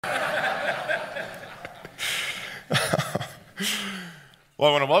Well,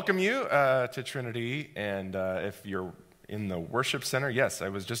 I want to welcome you to Trinity, and if you're in the worship center, yes, I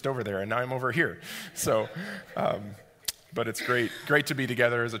was just over there, and now I'm over here. So, but it's great to be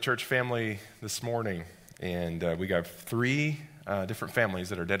together as a church family this morning, and we got three different families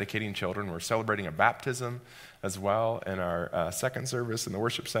that are dedicating children. We're celebrating a baptism as well in our second service in the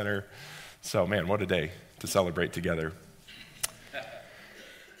worship center. So, man, what a day to celebrate together.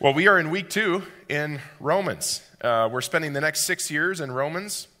 Well, we are in week 2 in Romans. We're spending the next 6 years in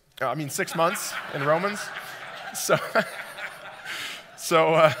Romans. 6 months in Romans. So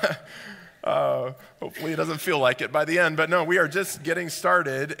hopefully it doesn't feel like it by the end. But no, we are just getting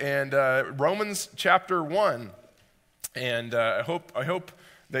started. And Romans chapter 1. And I hope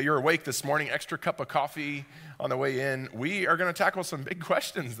that you're awake this morning. Extra cup of coffee on the way in. We are going to tackle some big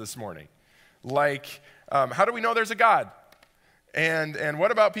questions this morning. Like, how do we know there's a God? And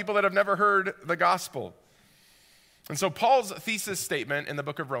what about people that have never heard the gospel? And so Paul's thesis statement in the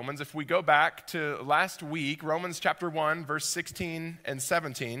book of Romans, if we go back to last week, Romans chapter 1, verse 16 and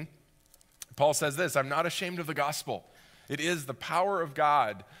 17, Paul says this: I'm not ashamed of the gospel. It is the power of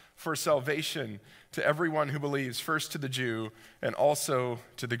God for salvation to everyone who believes, first to the Jew and also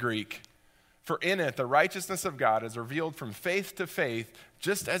to the Greek. For in it the righteousness of God is revealed from faith to faith,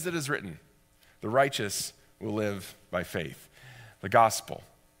 just as it is written, the righteous will live by faith. The gospel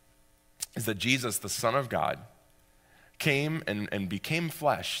is that Jesus, the Son of God, came and became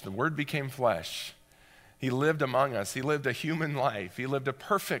flesh. The Word became flesh. He lived among us. He lived a human life. He lived a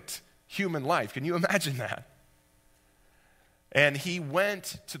perfect human life. Can you imagine that? And he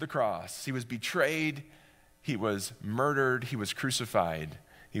went to the cross. He was betrayed. He was murdered. He was crucified.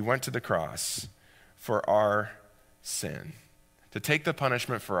 He went to the cross for our sin, to take the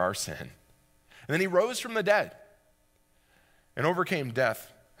punishment for our sin. And then he rose from the dead and overcame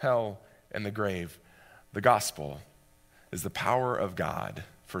death, hell, and the grave. The gospel is the power of God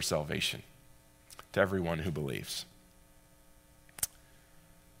for salvation to everyone who believes.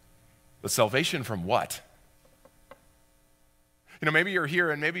 But salvation from what? You know, maybe you're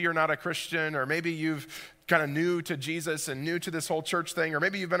here and maybe you're not a Christian, or maybe you've kind of new to Jesus and new to this whole church thing, or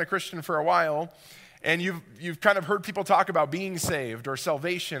maybe you've been a Christian for a while and you've kind of heard people talk about being saved or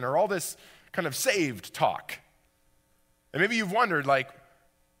salvation or all this kind of saved talk. And maybe you've wondered, like,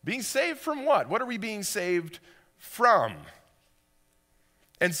 being saved from what? What are we being saved from?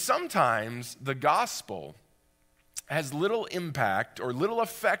 And sometimes the gospel has little impact or little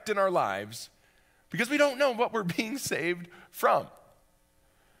effect in our lives because we don't know what we're being saved from.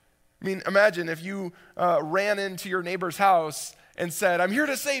 I mean, imagine if you ran into your neighbor's house and said, I'm here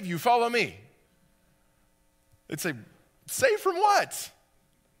to save you, follow me. It'd say, save from what?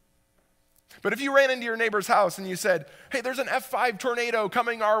 But if you ran into your neighbor's house and you said, hey, there's an F5 tornado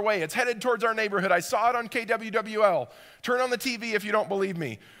coming our way. It's headed towards our neighborhood. I saw it on KWWL. Turn on the TV if you don't believe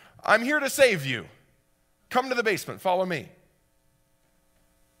me. I'm here to save you. Come to the basement. Follow me.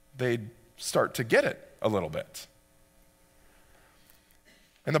 They'd start to get it a little bit.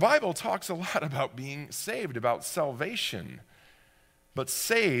 And the Bible talks a lot about being saved, about salvation. But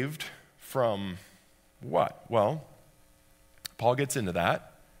saved from what? Well, Paul gets into that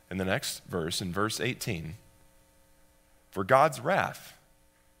in the next verse, in verse 18. For God's wrath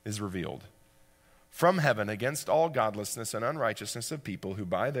is revealed from heaven against all godlessness and unrighteousness of people who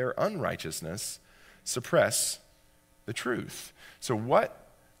by their unrighteousness suppress the truth. So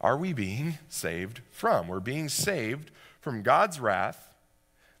what are we being saved from? We're being saved from God's wrath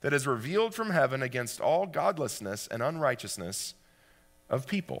that is revealed from heaven against all godlessness and unrighteousness of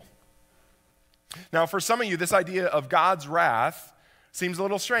people. Now, for some of you, this idea of God's wrath seems a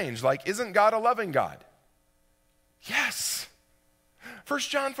little strange. Like, isn't God a loving God? Yes. 1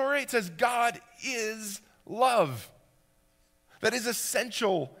 John 4:8 says God is love. That is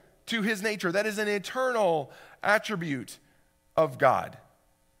essential to his nature. That is an eternal attribute of God.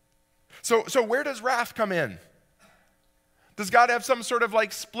 So where does wrath come in? Does God have some sort of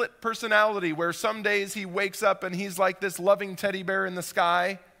like split personality where some days he wakes up and he's like this loving teddy bear in the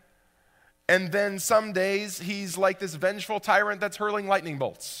sky, and then some days he's like this vengeful tyrant that's hurling lightning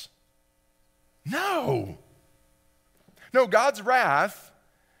bolts? No, God's wrath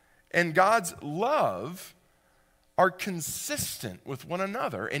and God's love are consistent with one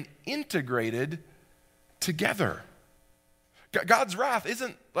another and integrated together. God's wrath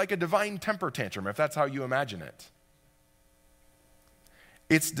isn't like a divine temper tantrum, if that's how you imagine it.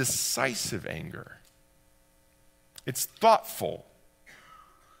 It's decisive anger. It's thoughtful.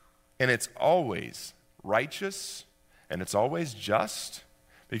 And it's always righteous, and it's always just,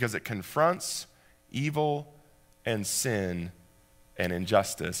 because it confronts evil and sin and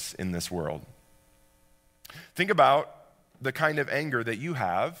injustice in this world. Think about the kind of anger that you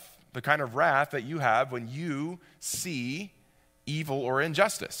have, the kind of wrath that you have when you see evil or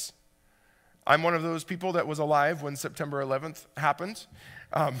injustice. I'm one of those people that was alive when September 11th happened.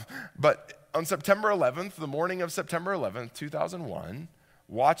 But on September 11th, the morning of September 11th, 2001,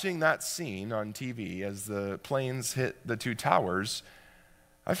 watching that scene on TV as the planes hit the two towers,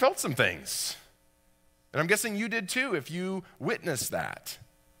 I felt some things. And I'm guessing you did too if you witnessed that.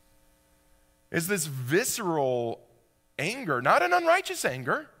 Is this visceral anger, not an unrighteous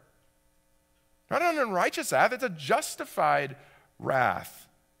anger, not an unrighteous wrath, it's a justified wrath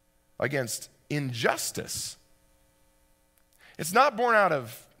against injustice. It's not born out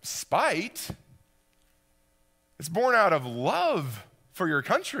of spite. It's born out of love for your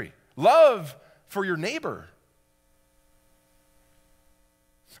country, love for your neighbor.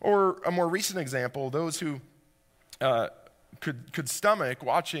 Or a more recent example, those who could stomach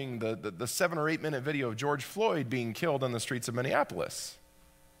watching the 7 or 8 minute video of George Floyd being killed on the streets of Minneapolis.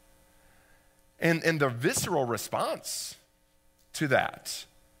 And the visceral response to that.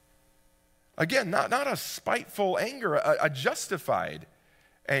 Again, not a spiteful anger, a justified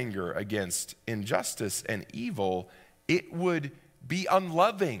anger against injustice and evil. It would be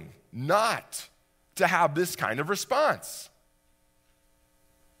unloving not to have this kind of response.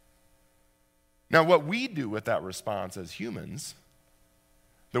 Now, what we do with that response as humans,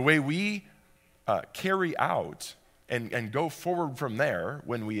 the way we carry out and go forward from there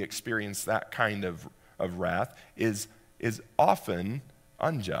when we experience that kind of wrath is often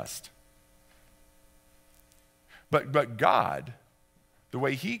unjust. But God, the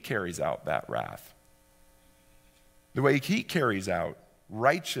way he carries out that wrath, the way he carries out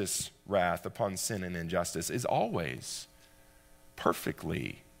righteous wrath upon sin and injustice is always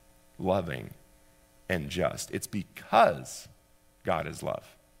perfectly loving and just. It's because God is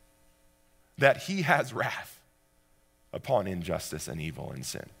love that he has wrath upon injustice and evil and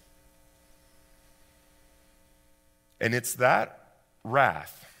sin. And it's that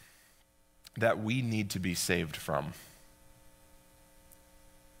wrath that we need to be saved from.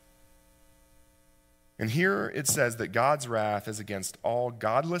 And here it says that God's wrath is against all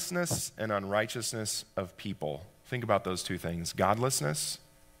godlessness and unrighteousness of people. Think about those two things, godlessness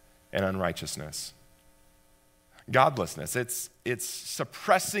and unrighteousness. Godlessness, it's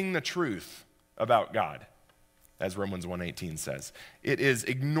suppressing the truth about God, as Romans 1:18 says. It is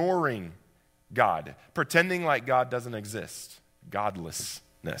ignoring God, pretending like God doesn't exist,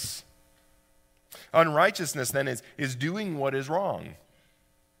 godlessness. Unrighteousness then is doing what is wrong,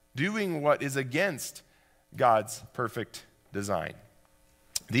 doing what is against God's perfect design.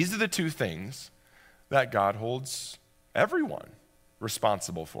 These are the two things that God holds everyone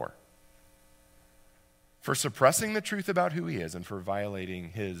responsible for suppressing the truth about who he is and for violating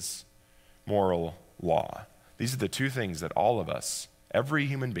his moral law. These are the two things that all of us, every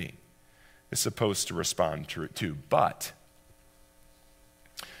human being, is supposed to respond to. But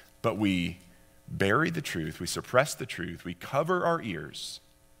we bury the truth, we suppress the truth, we cover our ears,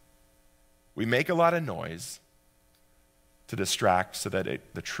 we make a lot of noise to distract so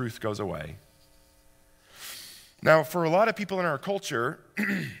that the truth goes away. Now, for a lot of people in our culture,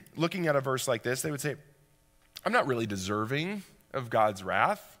 looking at a verse like this, they would say, I'm not really deserving of God's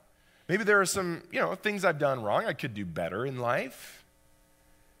wrath. Maybe there are some, things I've done wrong. I could do better in life.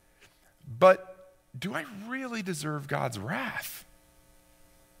 But do I really deserve God's wrath?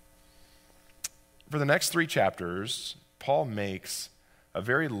 For the next 3 chapters, Paul makes a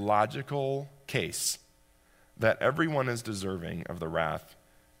very logical case that everyone is deserving of the wrath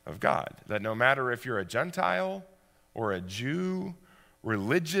of God. That no matter if you're a Gentile or a Jew,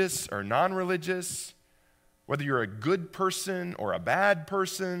 religious or non-religious, whether you're a good person or a bad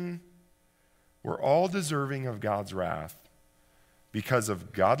person, we're all deserving of God's wrath because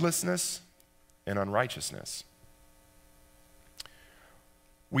of godlessness and unrighteousness.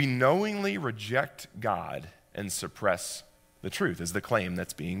 We knowingly reject God and suppress the truth, is the claim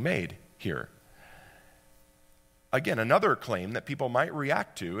that's being made here. Again, another claim that people might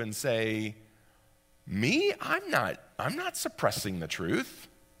react to and say, me? I'm not suppressing the truth.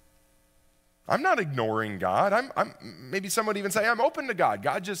 I'm not ignoring God. Maybe some would even say, I'm open to God.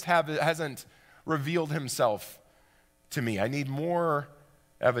 God just hasn't revealed himself to me. I need more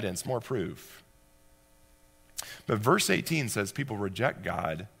evidence, more proof. But verse 18 says people reject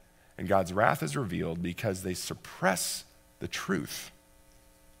God and God's wrath is revealed because they suppress the truth.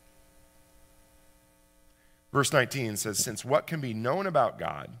 Verse 19 says, since what can be known about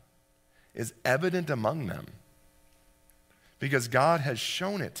God is evident among them because God has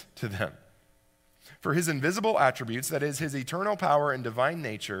shown it to them. For his invisible attributes, that is, his eternal power and divine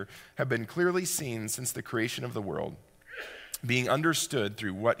nature, have been clearly seen since the creation of the world being understood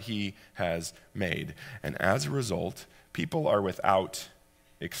through what he has made. And as a result, people are without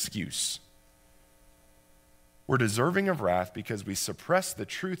excuse. We're deserving of wrath because we suppress the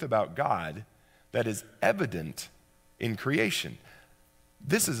truth about God that is evident in creation.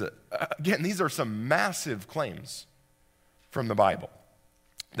 These are some massive claims from the Bible,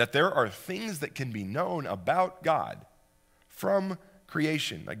 that there are things that can be known about God from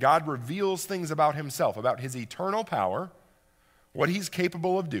creation, that God reveals things about himself, about his eternal power, what he's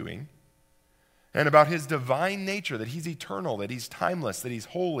capable of doing, and about his divine nature, that he's eternal, that he's timeless, that he's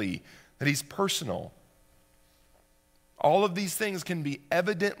holy, that he's personal. All of these things can be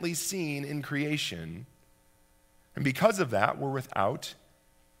evidently seen in creation, and because of that, we're without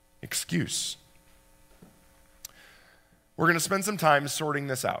excuse. We're going to spend some time sorting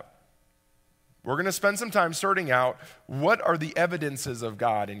this out. We're going to spend some time sorting out what are the evidences of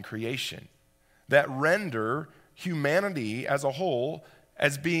God in creation that render humanity as a whole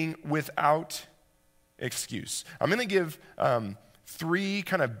as being without excuse. I'm going to give three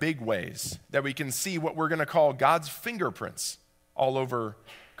kind of big ways that we can see what we're going to call God's fingerprints all over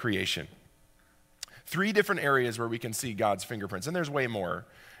creation. Three different areas where we can see God's fingerprints, and there's way more.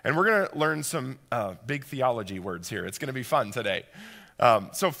 And we're going to learn some big theology words here. It's going to be fun today.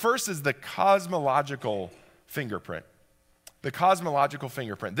 So first is the cosmological fingerprint. The cosmological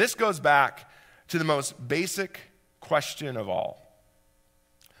fingerprint. This goes back to the most basic question of all.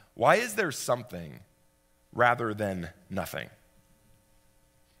 Why is there something rather than nothing?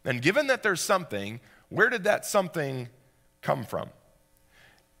 And given that there's something, where did that something come from?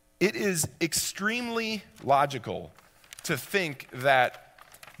 It is extremely logical to think that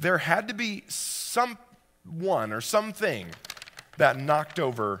there had to be someone or something that knocked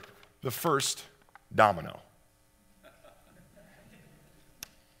over the first domino,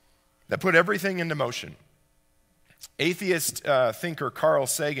 that put everything into motion. Atheist thinker Carl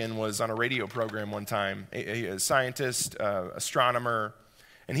Sagan was on a radio program one time, a scientist, astronomer,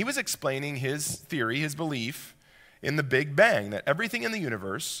 and he was explaining his theory, his belief in the Big Bang, that everything in the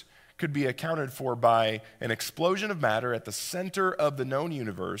universe could be accounted for by an explosion of matter at the center of the known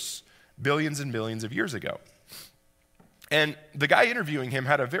universe billions and billions of years ago. And the guy interviewing him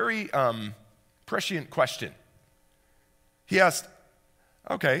had a very prescient question. He asked,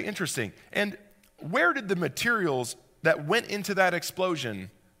 okay, interesting, and where did the materials that went into that explosion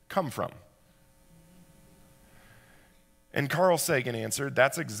come from? And Carl Sagan answered,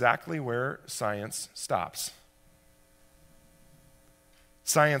 that's exactly where science stops.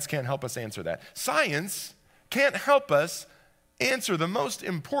 Science can't help us answer that. Science can't help us answer the most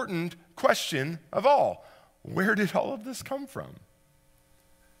important question of all. Where did all of this come from?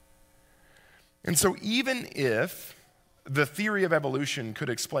 And so even if the theory of evolution could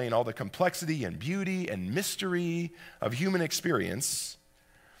explain all the complexity and beauty and mystery of human experience,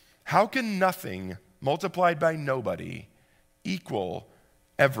 how can nothing multiplied by nobody equal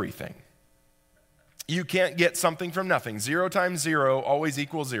everything? You can't get something from nothing. 0 times 0 always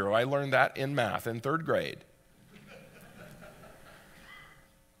equals 0. I learned that in math in 3rd grade.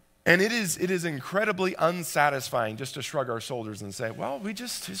 And it is incredibly unsatisfying just to shrug our shoulders and say, well,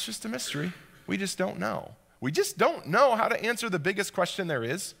 it's just a mystery. We just don't know. We just don't know how to answer the biggest question there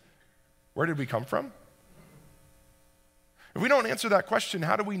is. Where did we come from? If we don't answer that question,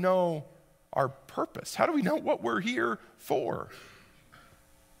 how do we know our purpose? How do we know what we're here for?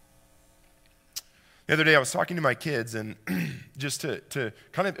 The other day I was talking to my kids, and just to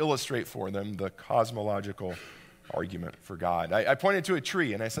kind of illustrate for them the cosmological argument for God, I pointed to a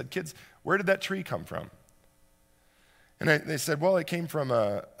tree and I said, kids, where did that tree come from? And they said, well, it came from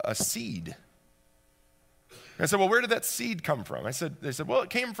a seed. And I said, well, where did that seed come from? They said, well, it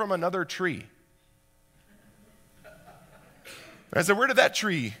came from another tree. And I said, where did that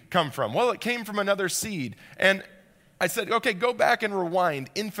tree come from? Well, it came from another seed. And I said, okay, go back and rewind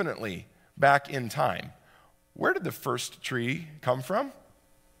infinitely back in time. Where did the first tree come from?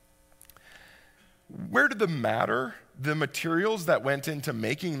 Where did the matter, the materials that went into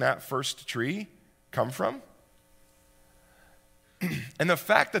making that first tree come from? And the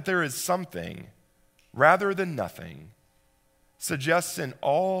fact that there is something rather than nothing suggests an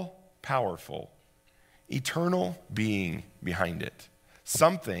all-powerful, eternal being behind it.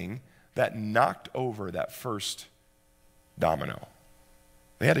 Something that knocked over that first domino.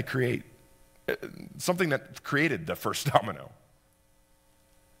 They had to create something that created the first domino.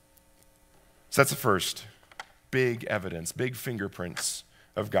 So that's the first big evidence, big fingerprints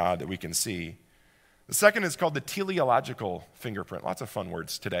of God that we can see. The second is called the teleological fingerprint. Lots of fun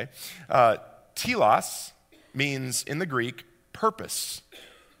words today. Telos means, in the Greek, purpose.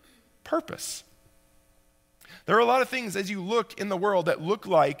 Purpose. There are a lot of things as you look in the world that look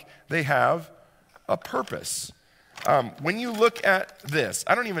like they have a purpose. When you look at this,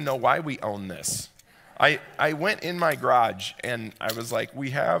 I don't even know why we own this. I went in my garage and I was like,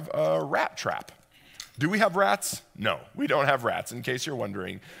 we have a rat trap. Do we have rats? No, we don't have rats, in case you're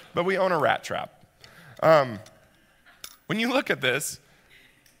wondering, but we own a rat trap. When you look at this,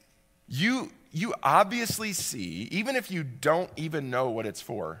 you obviously see, even if you don't even know what it's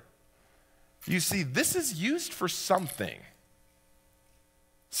for, you see this is used for something.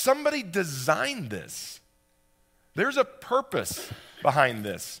 Somebody designed this. There's a purpose behind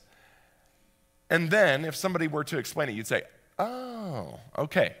this. And then if somebody were to explain it, you'd say, oh,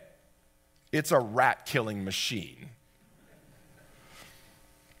 okay, it's a rat-killing machine.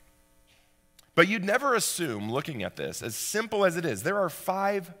 But you'd never assume, looking at this, as simple as it is, there are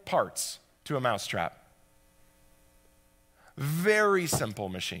 5 parts to a mousetrap. Very simple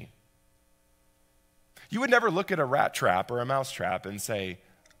machine. You would never look at a rat trap or a mouse trap and say,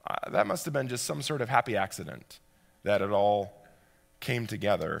 that must have been just some sort of happy accident that it all came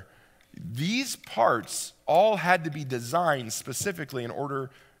together. These parts all had to be designed specifically in order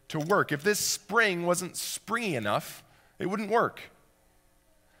to work. If this spring wasn't springy enough, it wouldn't work.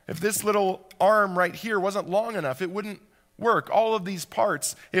 If this little arm right here wasn't long enough, it wouldn't work. All of these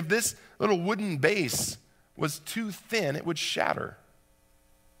parts, if this little wooden base was too thin, it would shatter.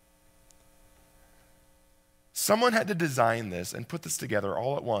 Someone had to design this and put this together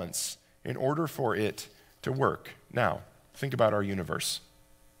all at once in order for it to work. Now, think about our universe.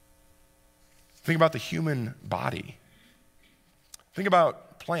 Think about the human body. Think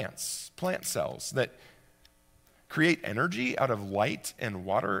about plants, plant cells that create energy out of light and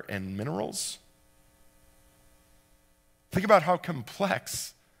water and minerals. Think about how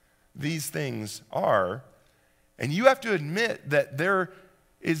complex these things are. And you have to admit that there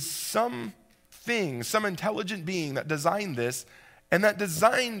is some intelligent being that designed this, and that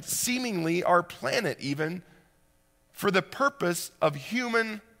designed seemingly our planet even for the purpose of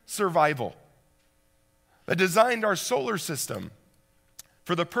human survival. That designed our solar system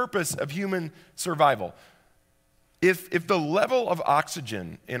for the purpose of human survival. If the level of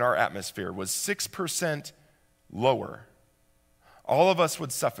oxygen in our atmosphere was 6% lower, all of us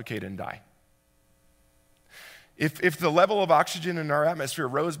would suffocate and die. If the level of oxygen in our atmosphere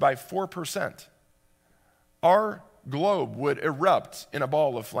rose by 4%, our globe would erupt in a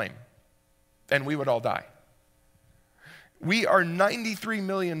ball of flame, and we would all die. We are 93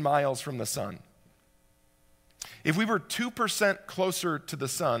 million miles from the sun. If we were 2% closer to the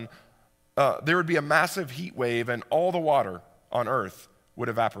sun, there would be a massive heat wave and all the water on Earth would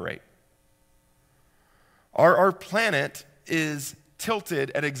evaporate. Our planet is tilted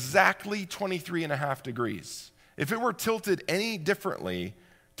at exactly 23.5 degrees. If it were tilted any differently,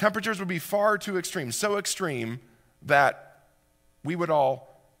 temperatures would be far too extreme, so extreme that we would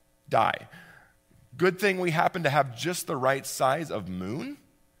all die. Good thing we happen to have just the right size of moon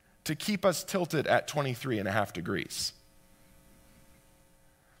to keep us tilted at 23.5 degrees.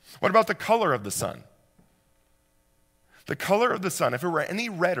 What about the color of the sun? The color of the sun, if it were any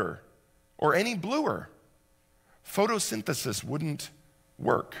redder or any bluer, photosynthesis wouldn't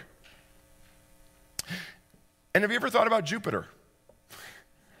work. And have you ever thought about Jupiter?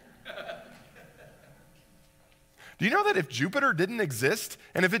 Do you know that if Jupiter didn't exist,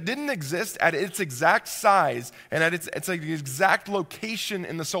 and if it didn't exist at its exact size and at its exact location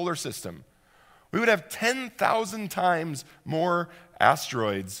in the solar system, we would have 10,000 times more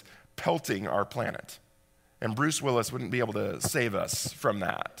asteroids pelting our planet. And Bruce Willis wouldn't be able to save us from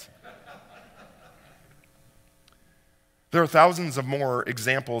that. There are thousands of more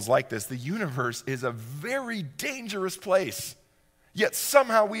examples like this. The universe is a very dangerous place, yet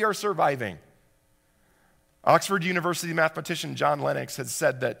somehow we are surviving. Oxford University mathematician John Lennox has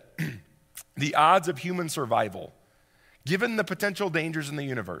said that the odds of human survival, given the potential dangers in the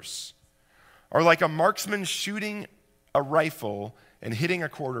universe, are like a marksman shooting a rifle and hitting a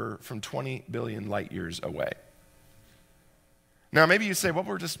quarter from 20 billion light years away. Now, maybe you say, well,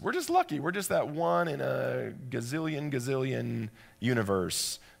 we're just lucky. We're just that one in a gazillion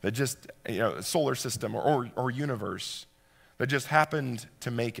universe that just, solar system or universe that just happened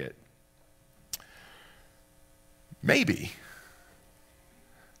to make it. Maybe,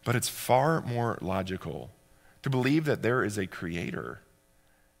 but it's far more logical to believe that there is a creator,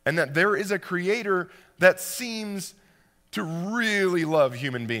 and that there is a creator that seems to really love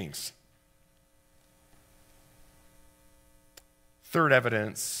human beings. Third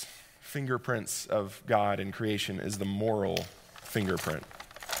evidence, fingerprints of God in creation, is the moral fingerprint.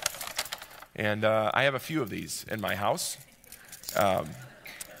 And I have a few of these in my house.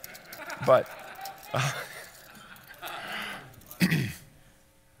 But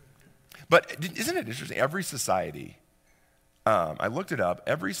But isn't it interesting? Every society, I looked it up,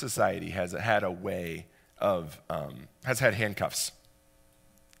 every society has had a way of, has had handcuffs.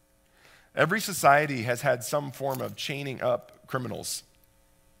 Every society has had some form of chaining up criminals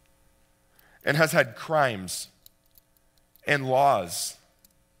and has had crimes and laws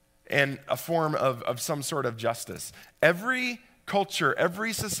and a form of some sort of justice. Every culture,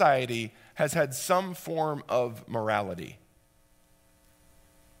 every society has had some form of morality.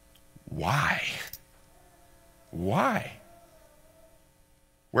 Why? Why?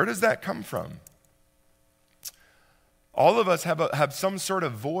 Where does that come from? All of us have some sort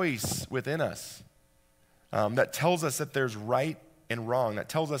of voice within us that tells us that there's right and wrong, that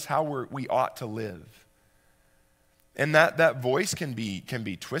tells us how we ought to live. And that voice can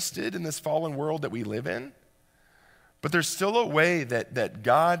be twisted in this fallen world that we live in, but there's still a way that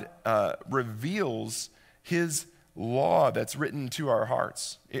God reveals his law that's written to our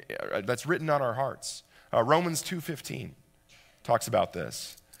hearts, that's written on our hearts. Romans 2:15 talks about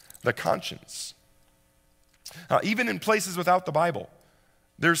this, the conscience. Even in places without the Bible,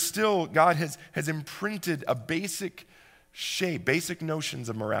 there's still, God has imprinted a basic shape, basic notions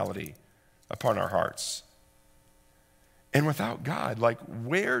of morality upon our hearts. And without God, like,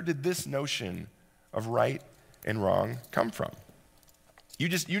 where did this notion of right and wrong come from? You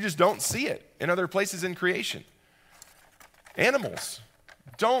just don't see it in other places in creation. Animals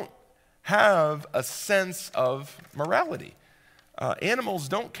don't have a sense of morality. Animals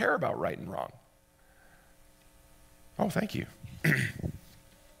don't care about right and wrong. Oh, thank you.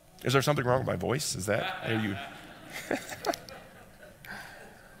 Is there something wrong with my voice? Is that, are you?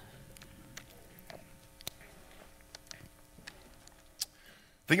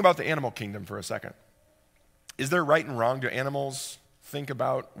 Think about the animal kingdom for a second. Is there right and wrong? Do animals think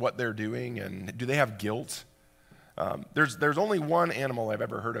about what they're doing, and do they have guilt? There's only one animal I've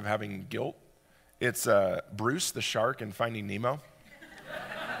ever heard of having guilt. It's Bruce the shark in Finding Nemo.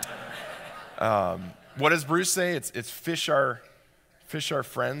 What does Bruce say? It's fish are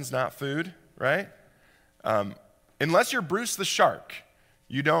friends, not food, right? Unless you're Bruce the shark,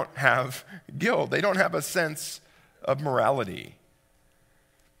 you don't have guilt. They don't have a sense of morality.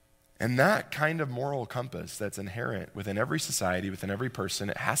 And that kind of moral compass that's inherent within every society, within every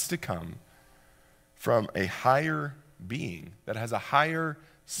person, it has to come from a higher being that has a higher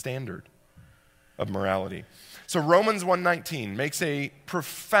standard of morality. So Romans 1:19 makes a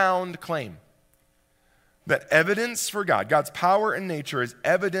profound claim that evidence for God's power and nature is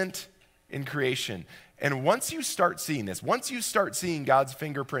evident in creation. And once you start seeing this, once you start seeing God's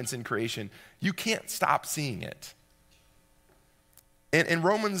fingerprints in creation, you can't stop seeing it. And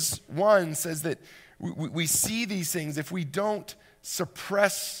Romans 1 says that we see these things if we don't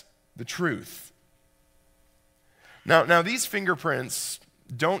suppress the truth. Now these fingerprints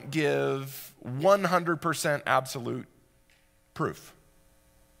don't give 100% absolute proof.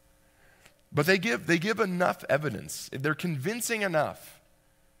 But they give enough evidence. They're convincing enough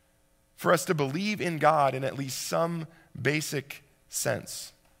for us to believe in God in at least some basic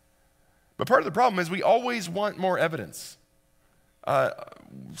sense. But part of the problem is we always want more evidence.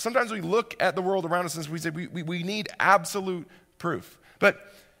 Sometimes we look at the world around us and we say we need absolute proof.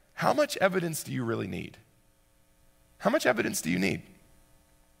 But how much evidence do you really need? How much evidence do you need?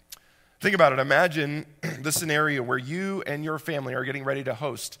 Think about it. Imagine the scenario where you and your family are getting ready to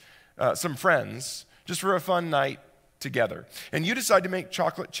host some friends just for a fun night together. And you decide to make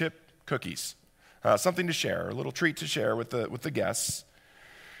chocolate chip cookies, something to share, a little treat to share with the guests.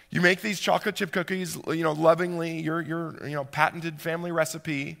 You make these chocolate chip cookies, lovingly, your patented family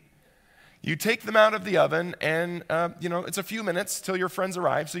recipe. You take them out of the oven, and it's a few minutes till your friends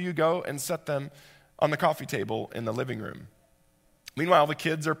arrive, so you go and set them on the coffee table in the living room. Meanwhile, the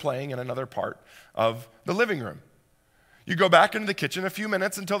kids are playing in another part of the living room. You go back into the kitchen a few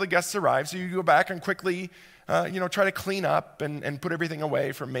minutes until the guests arrive, so you go back and quickly, try to clean up and put everything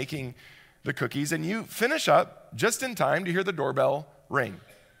away from making the cookies, and you finish up just in time to hear the doorbell ring.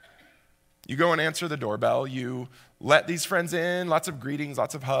 You go and answer the doorbell. You let these friends in, lots of greetings,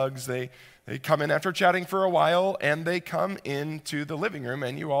 lots of hugs. They come in after chatting for a while, and they come into the living room,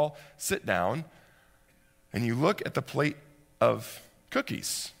 and you all sit down, and you look at the plate of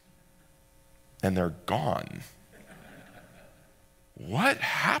cookies, and they're gone. What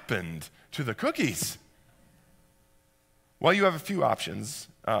happened to the cookies? Well, you have a few options.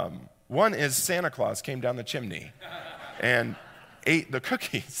 One is Santa Claus came down the chimney and ate the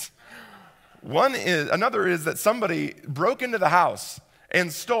cookies. Another is that somebody broke into the house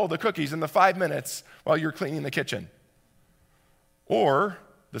and stole the cookies in the 5 minutes while you're cleaning the kitchen. Or,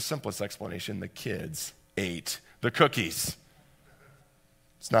 the simplest explanation, the kids ate the cookies.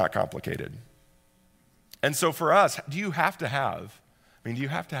 It's not complicated. And so for us, do you have to have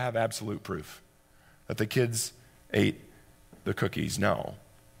absolute proof that the kids ate the cookies? No.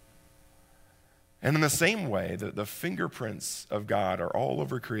 And in the same way, the fingerprints of God are all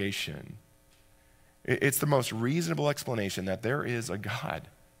over creation. It's the most reasonable explanation that there is a God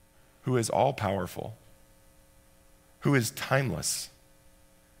who is all-powerful, who is timeless,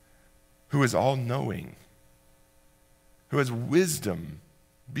 who is all-knowing, who has wisdom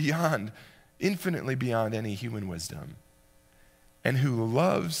infinitely beyond any human wisdom, and who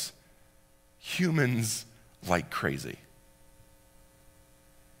loves humans like crazy.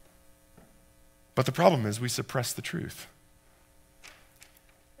 But the problem is we suppress the truth.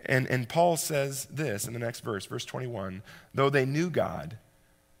 And Paul says this in the next verse, verse 21, though they knew God,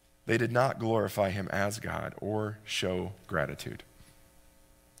 they did not glorify him as God or show gratitude.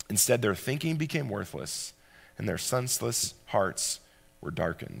 Instead, their thinking became worthless, and their senseless hearts were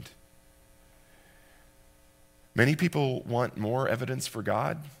darkened. Many people want more evidence for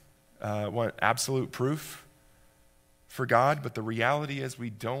God, want absolute proof for God, but the reality is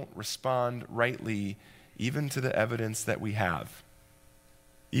we don't respond rightly even to the evidence that we have,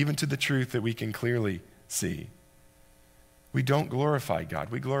 even to the truth that we can clearly see. We don't glorify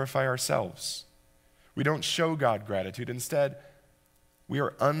God. We glorify ourselves. We don't show God gratitude. Instead, we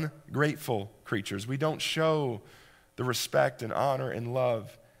are ungrateful creatures. We don't show the respect and honor and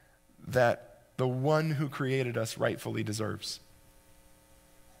love that the one who created us rightfully deserves.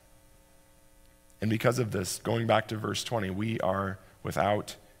 And because of this, going back to verse 20, we are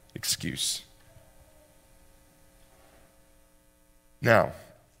without excuse. Now,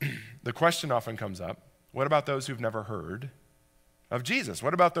 the question often comes up, what about those who've never heard of Jesus?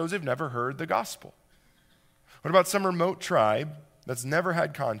 What about those who've never heard the gospel? What about some remote tribe that's never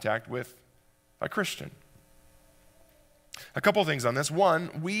had contact with a Christian? A couple things on this.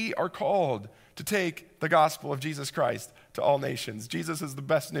 One, we are called to take the gospel of Jesus Christ to all nations. Jesus is the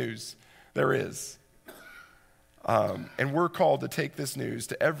best news there is. And we're called to take this news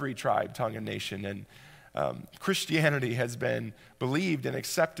to every tribe, tongue, and nation. And Christianity has been believed and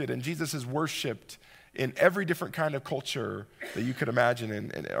accepted, and Jesus is worshiped in every different kind of culture that you could imagine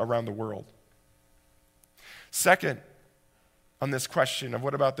in around the world. Second, on this question of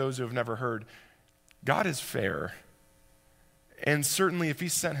what about those who have never heard, God is fair. And certainly if he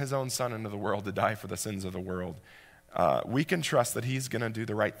sent his own son into the world to die for the sins of the world, we can trust that he's going to do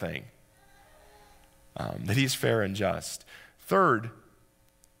the right thing, that he's fair and just. Third,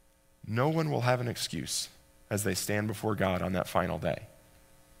 no one will have an excuse as they stand before God on that final day.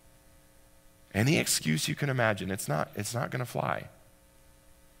 Any excuse you can imagine, it's not going to fly.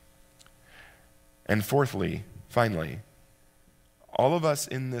 And fourthly, finally, all of us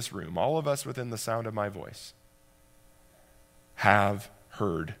in this room, all of us within the sound of my voice, have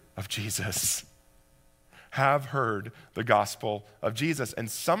heard of Jesus, have heard the gospel of Jesus. And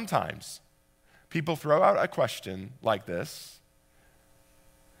sometimes people throw out a question like this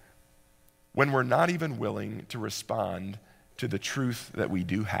when we're not even willing to respond to the truth that we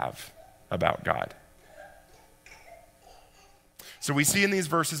do have about God. So we see in these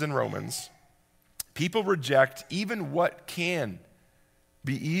verses in Romans, people reject even what can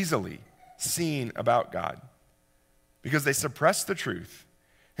be easily seen about God because they suppress the truth,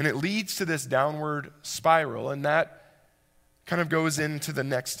 and it leads to this downward spiral, and that kind of goes into the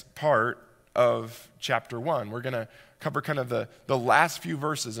next part of chapter 1. We're going to cover kind of the last few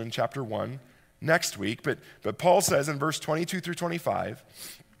verses in chapter 1 next week, but Paul says in verse 22 through 25,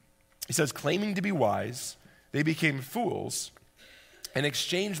 he says, claiming to be wise, they became fools and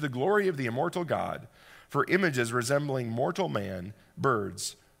exchanged the glory of the immortal God for images resembling mortal man,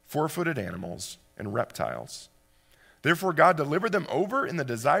 birds, four-footed animals, and reptiles. Therefore God delivered them over in the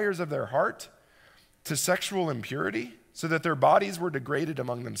desires of their heart to sexual impurity, so that their bodies were degraded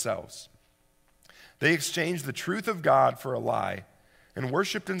among themselves. They exchanged the truth of God for a lie and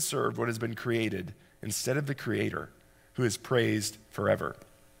worshiped and served what has been created instead of the Creator, who is praised forever.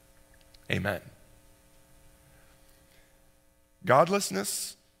 Amen.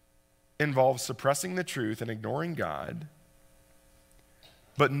 Godlessness involves suppressing the truth and ignoring God,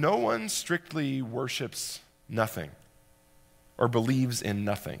 but no one strictly worships nothing or believes in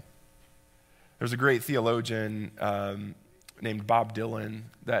nothing. There's a great theologian named Bob Dylan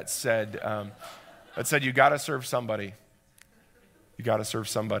that said you got to serve somebody. You got to serve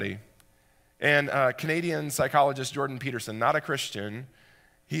somebody. And Canadian psychologist Jordan Peterson, not a Christian,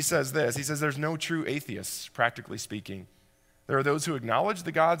 he says this. He says there's no true atheists, practically speaking. There are those who acknowledge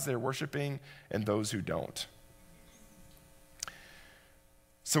the gods they're worshiping and those who don't.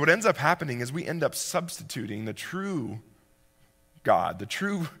 So what ends up happening is we end up substituting the true God, the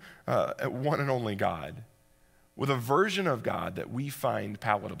true one and only God, with a version of God that we find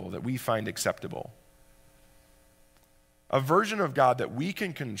palatable, that we find acceptable. A version of God that we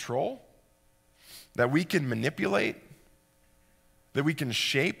can control, that we can manipulate, that we can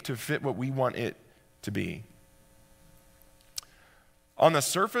shape to fit what we want it to be. On the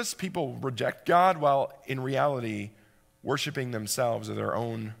surface, people reject God while in reality worshiping themselves or their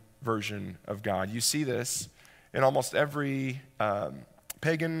own version of God. You see this in almost every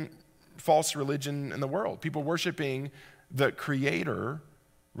pagan false religion in the world. People worshiping the creator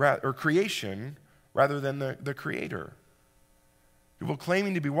or creation rather than the creator. People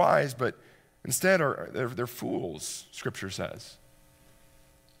claiming to be wise, but instead they're fools, Scripture says.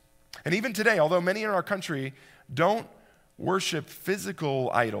 And even today, although many in our country don't worship physical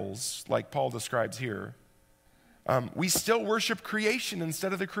idols like Paul describes here, we still worship creation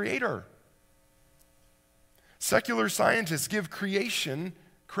instead of the creator. Secular scientists give creation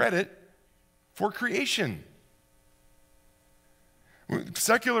credit for creation.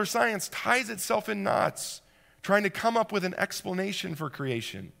 Secular science ties itself in knots, trying to come up with an explanation for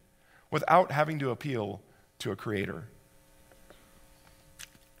creation without having to appeal to a creator.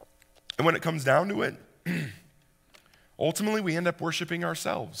 And when it comes down to it, ultimately we end up worshiping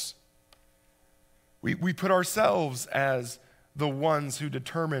ourselves. We put ourselves as the ones who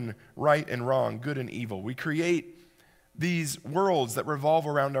determine right and wrong, good and evil. We create these worlds that revolve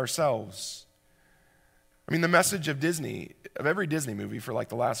around ourselves. I mean, the message of Disney, of every Disney movie for like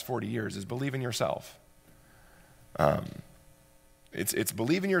the last 40 years is believe in yourself. It's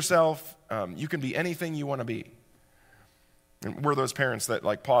believe in yourself. You can be anything you want to be. And we're those parents that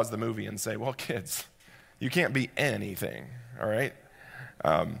like pause the movie and say, well, kids, you can't be anything, all right?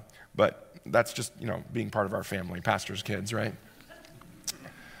 But that's just, being part of our family, pastor's kids, right?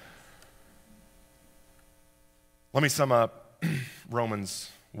 Let me sum up Romans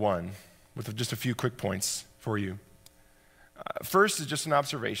 1 with just a few quick points for you. First is just an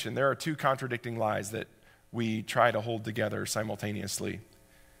observation. There are two contradicting lies that we try to hold together simultaneously.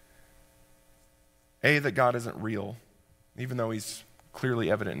 A, that God isn't real, even though he's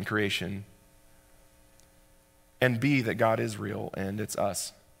clearly evident in creation. And B, that God is real and it's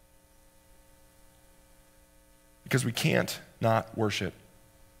us. Because we can't not worship.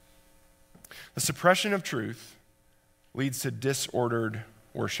 The suppression of truth leads to disordered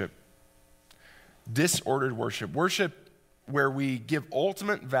worship. Disordered worship. Worship where we give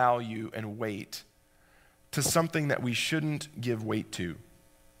ultimate value and weight to something that we shouldn't give weight to.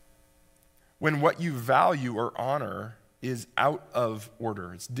 When what you value or honor is out of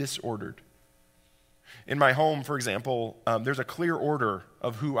order, it's disordered. In my home, for example, there's a clear order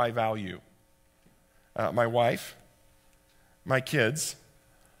of who I value. My wife, my kids,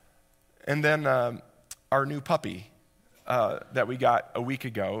 and then our new puppy that we got a week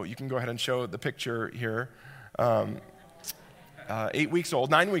ago. You can go ahead and show the picture here. 9 weeks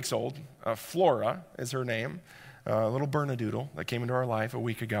old. Flora is her name. A little Bernedoodle that came into our life a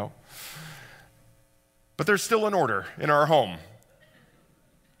week ago. But there's still an order in our home.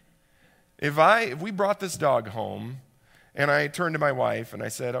 If we brought this dog home and I turned to my wife and I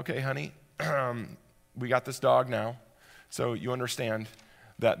said, okay, honey, we got this dog now, so you understand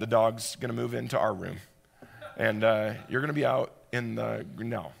that the dog's going to move into our room. And you're going to be out in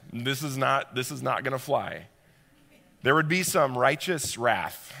no, this is not going to fly. There would be some righteous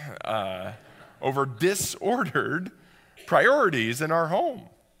wrath over disordered priorities in our home.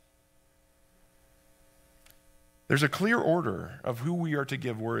 There's a clear order of who we are to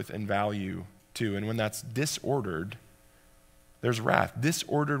give worth and value to, and when that's disordered, there's wrath.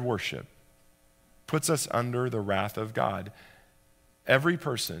 Disordered worship puts us under the wrath of God. Every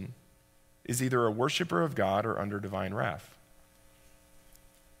person is either a worshiper of God or under divine wrath.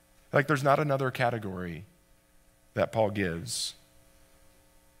 Like there's not another category that Paul gives.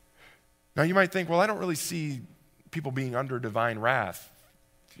 Now you might think, well, I don't really see people being under divine wrath,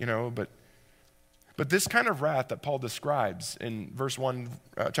 but this kind of wrath that Paul describes in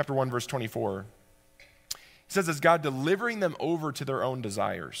chapter 1, verse 24, he says it's God delivering them over to their own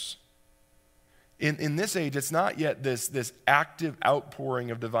desires. In this age, it's not yet this active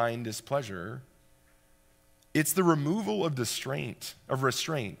outpouring of divine displeasure. It's the removal of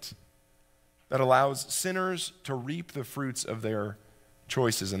restraint that allows sinners to reap the fruits of their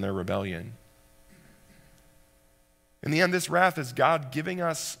choices and their rebellion. In the end, this wrath is God giving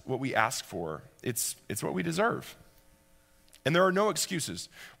us what we ask for. It's what we deserve. And there are no excuses.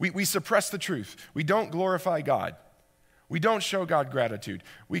 We suppress the truth. We don't glorify God. We don't show God gratitude.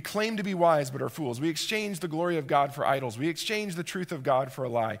 We claim to be wise but are fools. We exchange the glory of God for idols. We exchange the truth of God for a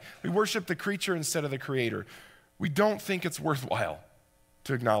lie. We worship the creature instead of the creator. We don't think it's worthwhile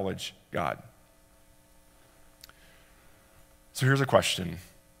to acknowledge God. So here's a question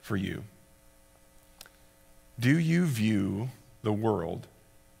for you. Do you view the world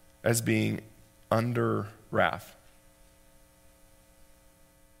as being under wrath?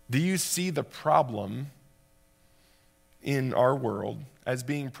 Do you see the problem in our world as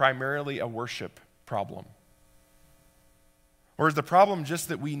being primarily a worship problem? Or is the problem just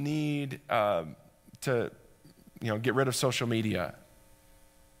that we need to get rid of social media?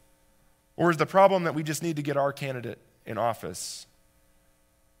 Or is the problem that we just need to get our candidate in office?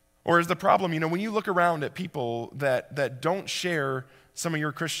 Or is the problem, when you look around at people that don't share some of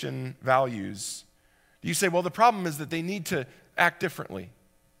your Christian values, do you say, well, the problem is that they need to act differently?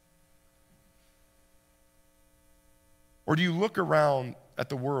 Or do you look around at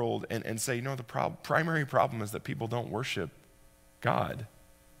the world and say, no, the primary problem is that people don't worship God.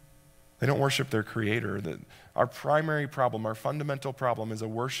 They don't worship their Creator. That our primary problem, our fundamental problem is a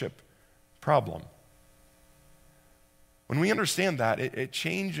worship problem. When we understand that, it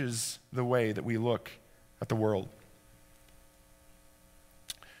changes the way that we look at the world.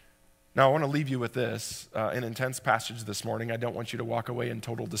 Now, I want to leave you with this, an intense passage this morning. I don't want you to walk away in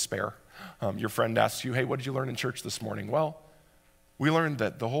total despair. Your friend asks you, hey, what did you learn in church this morning? Well, we learned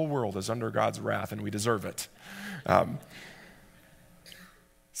that the whole world is under God's wrath and we deserve it.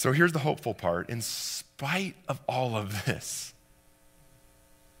 So here's the hopeful part. In spite of all of this,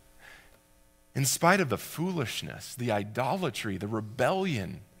 in spite of the foolishness, the idolatry, the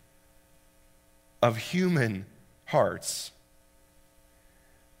rebellion of human hearts,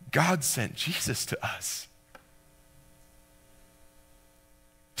 God sent Jesus to us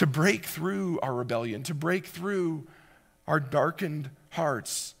to break through our rebellion, to break through our darkened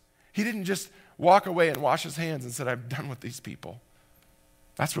hearts. He didn't just walk away and wash his hands and said, I'm done with these people.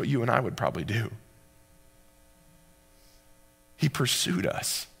 That's what you and I would probably do. He pursued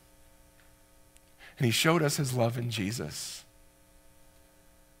us. And he showed us his love in Jesus.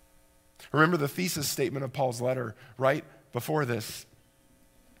 Remember the thesis statement of Paul's letter right before this.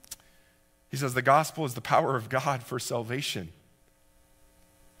 He says, the gospel is the power of God for salvation.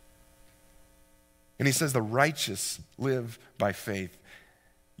 And he says, the righteous live by faith.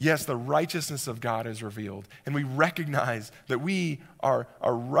 Yes, the righteousness of God is revealed. And we recognize that we are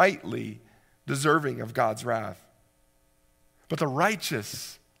rightly deserving of God's wrath. But the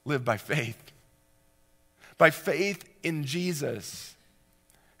righteous live by faith. By faith in Jesus,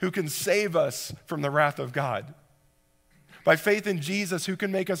 who can save us from the wrath of God. By faith in Jesus, who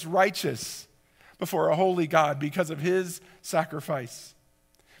can make us righteous before a holy God because of his sacrifice.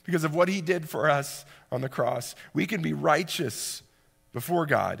 Because of what he did for us on the cross. We can be righteous before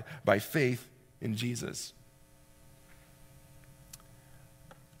God by faith in Jesus.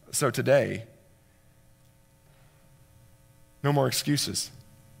 So today, no more excuses.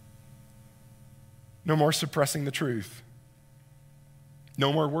 No more suppressing the truth.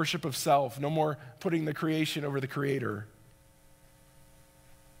 No more worship of self. No more putting the creation over the Creator.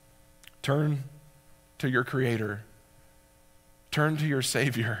 Turn to your Creator. Turn to your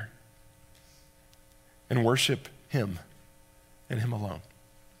Savior. And worship him and him alone.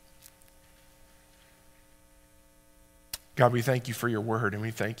 God, we thank you for your word and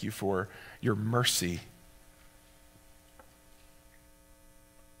we thank you for your mercy.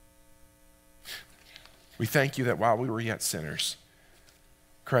 We thank you that while we were yet sinners,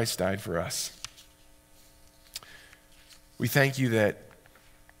 Christ died for us. We thank you that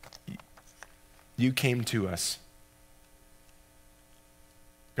you came to us,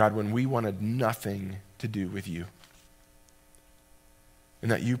 God, when we wanted nothing to do with you, and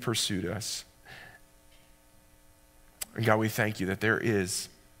that you pursued us. And God, we thank you that there is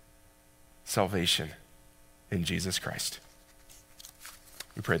salvation in Jesus Christ.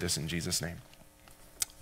 We pray this in Jesus' name.